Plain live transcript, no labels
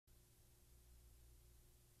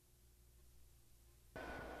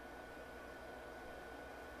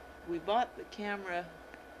We bought the camera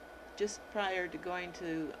just prior to going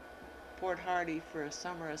to Port Hardy for a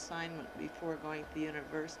summer assignment before going to the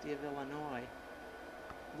University of Illinois.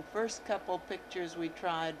 The first couple pictures we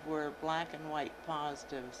tried were black and white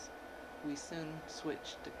positives. We soon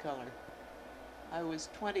switched to color. I was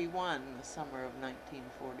 21 the summer of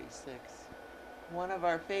 1946. One of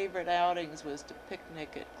our favorite outings was to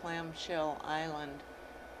picnic at Clamshell Island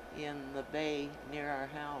in the bay near our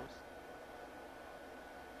house.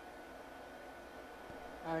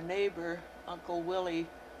 Our neighbor, Uncle Willie,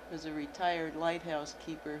 was a retired lighthouse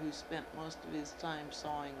keeper who spent most of his time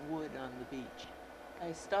sawing wood on the beach.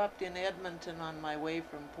 I stopped in Edmonton on my way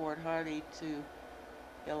from Port Hardy to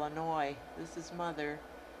Illinois. This is Mother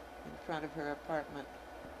in front of her apartment.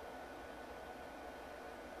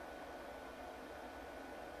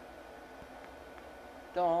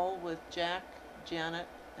 Doll with Jack, Janet,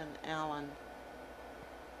 and Alan.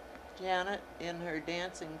 Janet in her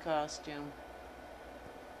dancing costume.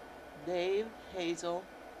 Dave, Hazel,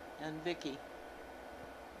 and Vicky.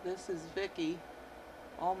 This is Vicky,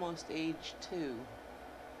 almost age 2.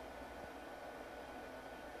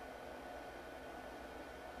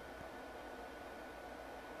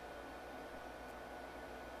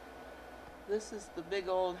 This is the big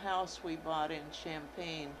old house we bought in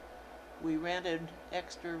Champaign. We rented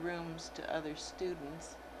extra rooms to other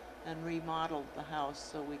students and remodeled the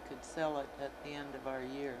house so we could sell it at the end of our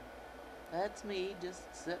year. That's me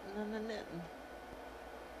just sitting and knitting.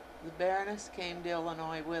 The Baroness came to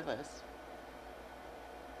Illinois with us.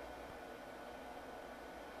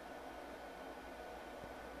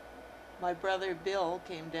 My brother Bill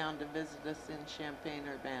came down to visit us in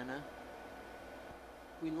Champaign-Urbana.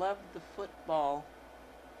 We loved the football.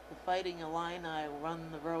 The Fighting Illini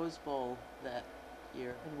won the Rose Bowl that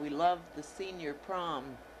year, and we loved the senior prom.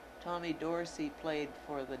 Tommy Dorsey played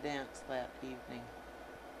for the dance that evening.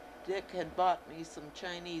 Dick had bought me some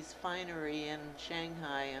Chinese finery in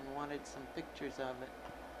Shanghai and wanted some pictures of it.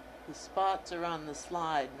 The spots are on the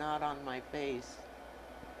slide, not on my face.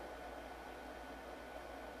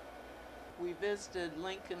 We visited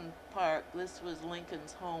Lincoln Park. This was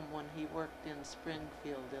Lincoln's home when he worked in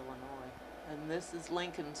Springfield, Illinois. And this is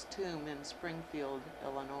Lincoln's tomb in Springfield,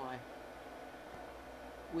 Illinois.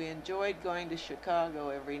 We enjoyed going to Chicago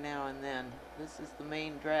every now and then. This is the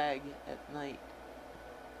main drag at night.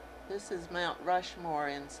 This is Mount Rushmore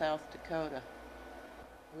in South Dakota.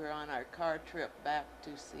 We're on our car trip back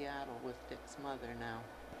to Seattle with Dick's mother now.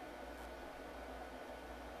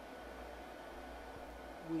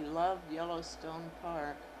 We loved Yellowstone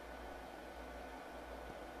Park.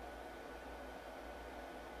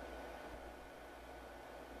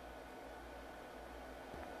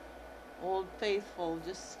 Old Faithful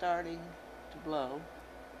just starting to blow.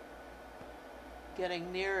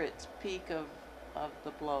 Getting near its peak of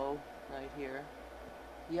the blow right here.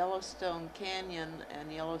 Yellowstone Canyon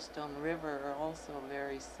and Yellowstone River are also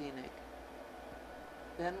very scenic.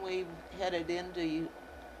 Then we headed into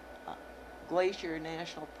Glacier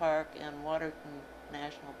National Park and Waterton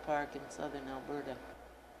National Park in southern Alberta.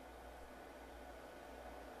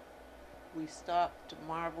 We stopped to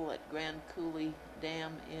marvel at Grand Coulee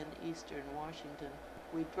Dam in eastern Washington.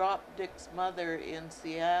 We dropped Dick's mother in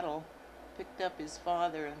Seattle, picked up his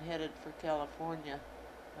father, and headed for California.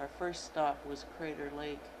 Our first stop was Crater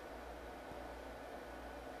Lake.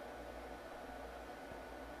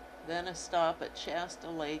 Then a stop at Shasta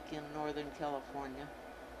Lake in Northern California.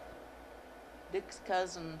 Dick's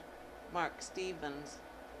cousin, Mark Stevens,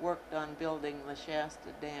 worked on building the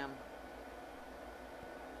Shasta Dam.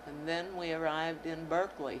 And then we arrived in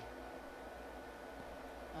Berkeley.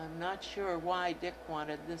 I'm not sure why Dick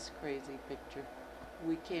wanted this crazy picture.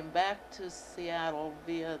 We came back to Seattle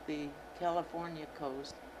via the California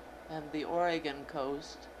coast and the Oregon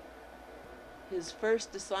coast. His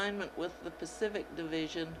first assignment with the Pacific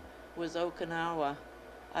Division was Okinawa.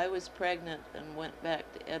 I was pregnant and went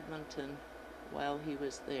back to Edmonton while he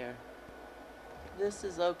was there. This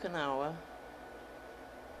is Okinawa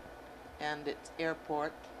and its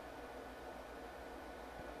airport.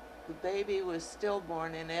 The baby was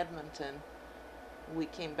stillborn in Edmonton. We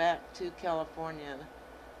came back to California.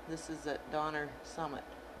 This is at Donner Summit.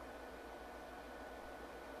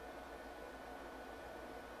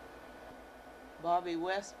 Bobby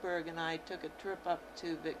Westberg and I took a trip up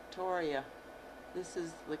to Victoria. This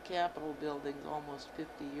is the Capitol buildings almost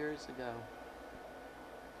 50 years ago.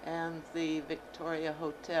 And the Victoria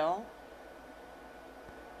Hotel.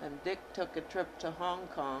 And Dick took a trip to Hong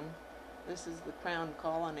Kong. This is the Crown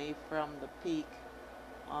Colony from the peak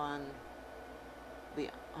on the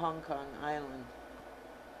Hong Kong island.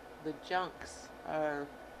 The junks are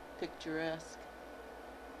picturesque.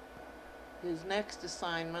 His next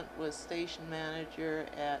assignment was station manager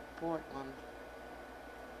at Portland,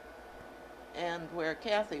 and where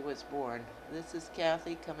Kathy was born. This is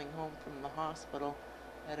Kathy coming home from the hospital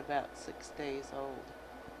at about 6 days old.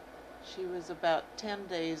 She was about 10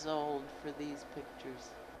 days old for these pictures.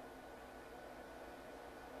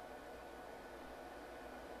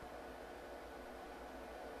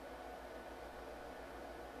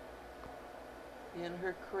 In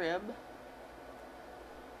her crib,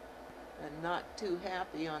 and not too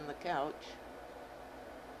happy on the couch,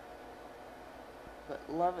 but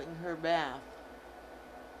loving her bath.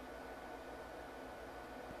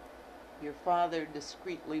 Your father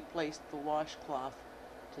discreetly placed the washcloth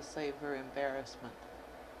to save her embarrassment.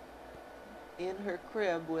 In her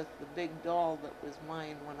crib with the big doll that was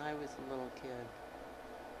mine when I was a little kid.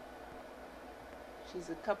 She's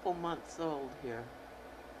a couple months old here.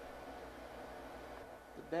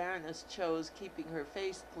 The Baroness chose keeping her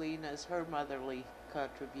face clean as her motherly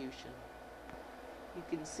contribution. You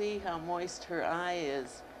can see how moist her eye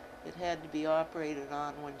is. It had to be operated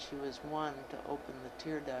on when she was 1 to open the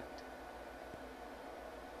tear duct.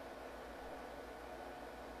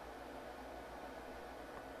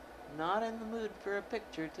 Not in the mood for a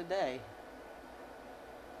picture today.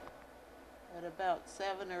 At about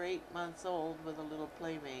 7 or 8 months old with a little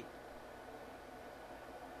playmate.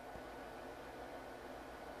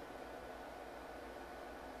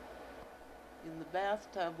 In the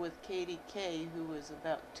bathtub with Katie Kay, who was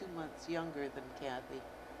about 2 months younger than Kathy.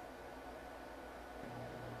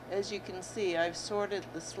 As you can see, I've sorted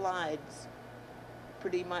the slides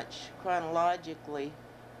pretty much chronologically.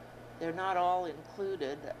 They're not all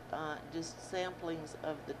included, just samplings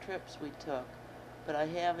of the trips we took, but I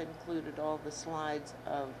have included all the slides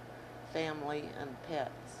of family and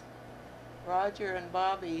pets. Roger and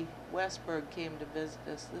Bobby Westberg came to visit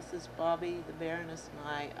us. This is Bobby, the Baroness, and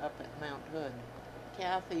I up at Mount Hood.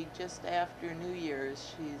 Kathy just after New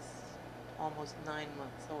Year's. She's almost 9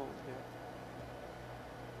 months old here.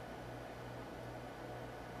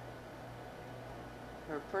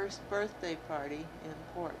 Her first birthday party in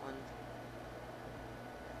Portland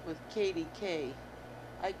with Katie Kay.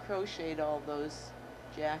 I crocheted all those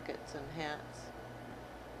jackets and hats.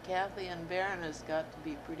 Kathy and Baroness got to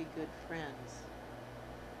be pretty good friends.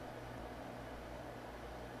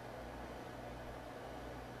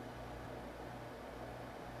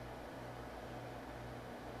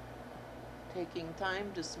 Taking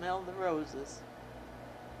time to smell the roses.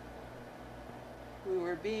 We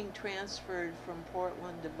were being transferred from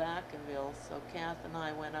Portland to Vacaville, so Kath and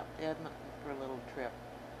I went up to Edmonton for a little trip.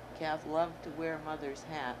 Kath loved to wear Mother's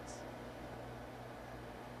hats.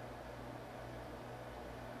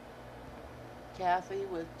 Kathy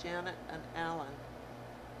with Janet and Alan.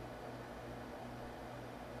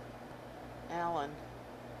 Alan,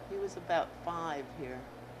 he was about 5 here.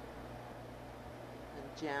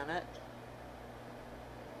 And Janet,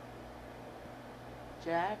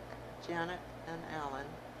 Jack, Janet, and Alan.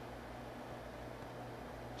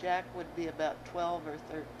 Jack would be about 12 or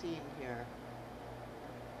 13 here.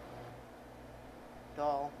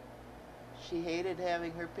 Doll. She hated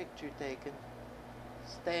having her picture taken.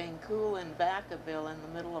 Staying cool in Vacaville in the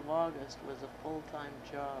middle of August was a full-time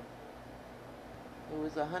job. It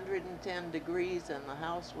was 110 degrees and the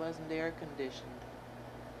house wasn't air conditioned.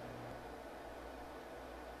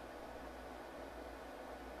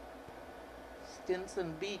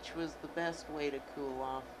 Stinson Beach was the best way to cool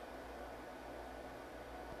off.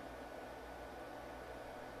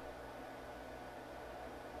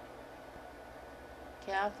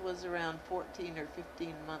 Kath was around 14 or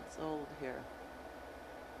 15 months old here.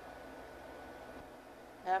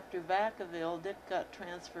 After Vacaville, Dick got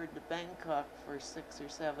transferred to Bangkok for 6 or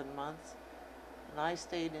 7 months, and I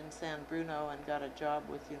stayed in San Bruno and got a job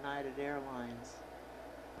with United Airlines.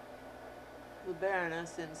 The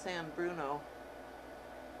Baroness in San Bruno.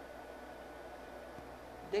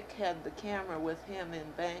 Dick had the camera with him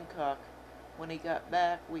in Bangkok. When he got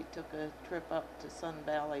back, we took a trip up to Sun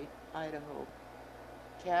Valley, Idaho.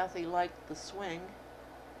 Kathy liked the swing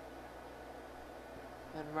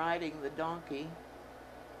and riding the donkey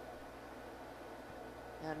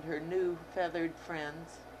and her new feathered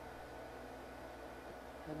friends,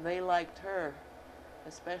 and they liked her,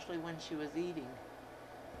 especially when she was eating.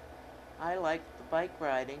 I liked the bike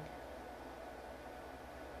riding.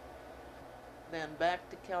 Then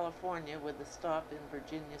back to California with a stop in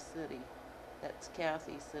Virginia City. That's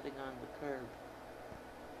Kathy sitting on the curb.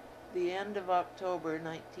 The end of October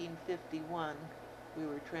 1951, we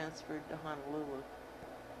were transferred to Honolulu,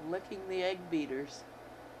 licking the egg beaters.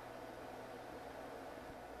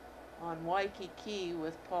 On Waikiki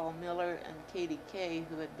with Paul Miller and Katie Kay,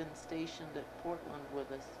 who had been stationed at Portland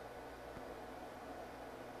with us.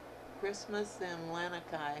 Christmas in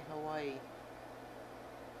Lanikai, Hawaii.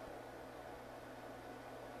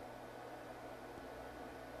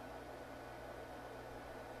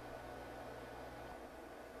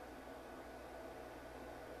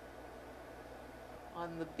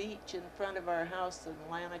 On the beach in front of our house in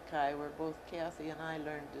Lanikai, where both Kathy and I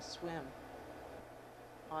learned to swim.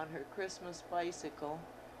 On her Christmas bicycle.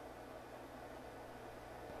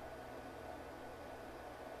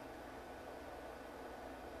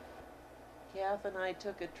 Kath and I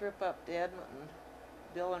took a trip up to Edmonton.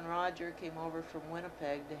 Bill and Roger came over from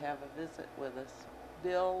Winnipeg to have a visit with us.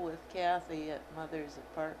 Bill with Kathy at Mother's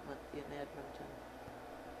apartment in Edmonton.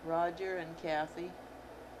 Roger and Kathy.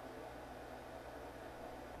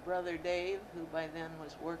 Brother Dave, who by then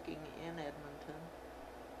was working in Edmonton.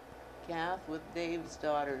 Kath with Dave's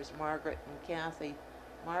daughters, Margaret and Kathy.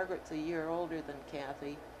 Margaret's a year older than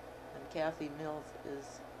Kathy, and Kathy Mills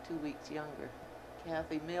is 2 weeks younger.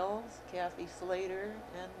 Kathy Mills, Kathy Slater,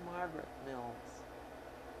 and Margaret Mills.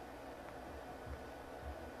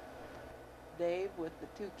 Dave with the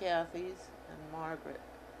two Kathys and Margaret.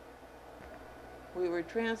 We were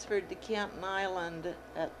transferred to Canton Island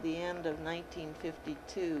at the end of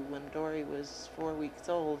 1952 when Dory was 4 weeks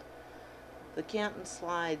old. The Canton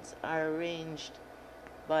slides are arranged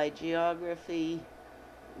by geography,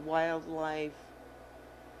 wildlife,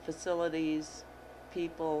 facilities,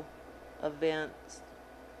 people, events,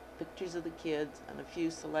 pictures of the kids, and a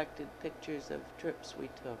few selected pictures of trips we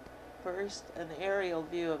took. First, an aerial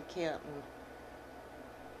view of Canton.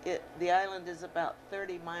 The island is about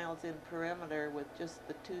 30 miles in perimeter with just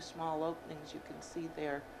the two small openings you can see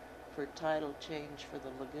there for tidal change for the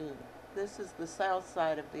lagoon. This is the south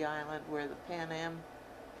side of the island where the Pan Am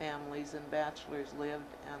families and bachelors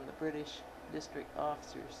lived and the British District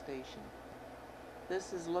Officer Station.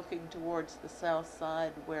 This is looking towards the south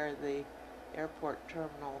side where the airport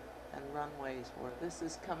terminal and runways were. This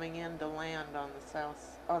is coming in to land on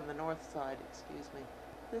the north side, excuse me.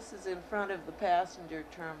 This is in front of the passenger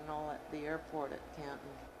terminal at the airport at Canton.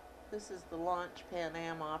 This is the launch Pan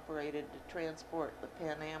Am operated to transport the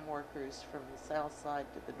Pan Am workers from the south side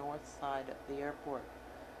to the north side at the airport.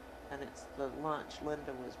 And it's the launch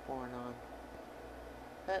Linda was born on.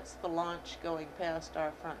 That's the launch going past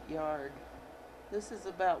our front yard. This is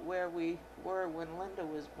about where we were when Linda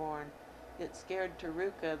was born. It scared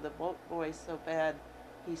Taruka, the boat boy, so bad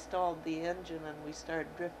he stalled the engine and we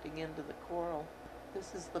started drifting into the coral.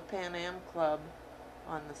 This is the Pan Am Club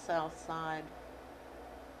on the south side.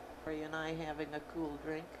 Ray and I having a cool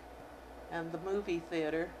drink. And the movie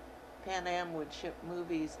theater. Pan Am would ship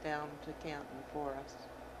movies down to Canton for us.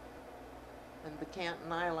 And the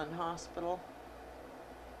Canton Island Hospital.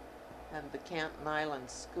 And the Canton Island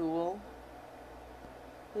School.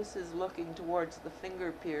 This is looking towards the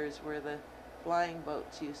finger piers where the flying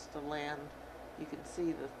boats used to land. You can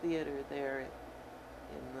see the theater there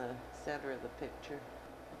in the center of the picture.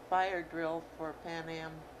 A fire drill for Pan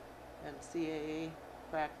Am and CAA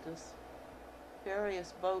practice.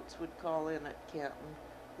 Various boats would call in at Canton.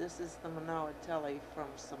 This is the Manoa Telly from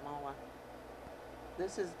Samoa.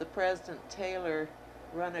 This is the President Taylor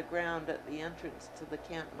run aground at the entrance to the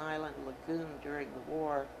Canton Island Lagoon during the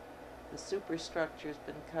war. The superstructure's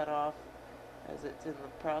been cut off as it's in the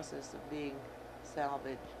process of being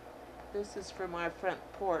salvaged. This is from our front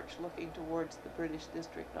porch looking towards the British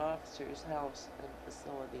District Officer's house and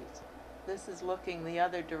facilities. This is looking the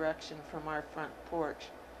other direction from our front porch.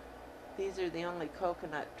 These are the only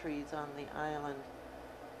coconut trees on the island.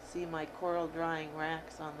 See my coral drying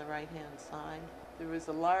racks on the right-hand side? There was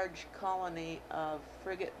a large colony of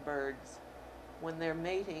frigate birds. When they're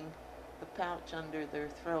mating, the pouch under their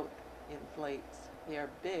throat inflates. They are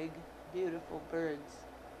big, beautiful birds.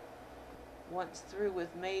 Once through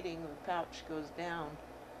with mating, the pouch goes down.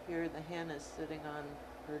 Here the hen is sitting on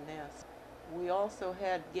her nest. We also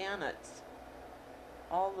had gannets.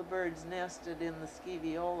 All the birds nested in the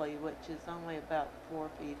scaevola, which is only about 4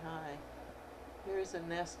 feet high. Here's a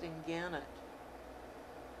nesting gannet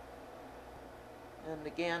and a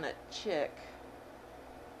gannet chick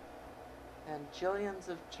and jillions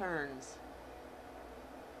of terns.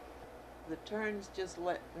 The terns just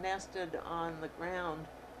nested on the ground,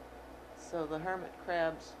 so the hermit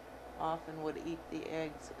crabs often would eat the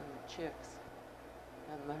eggs and the chicks.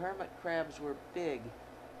 And the hermit crabs were big.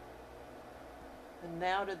 And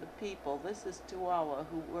now to the people. This is Tuawa,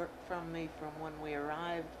 who worked from me from when we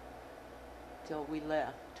arrived till we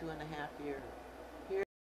left, 2.5 years.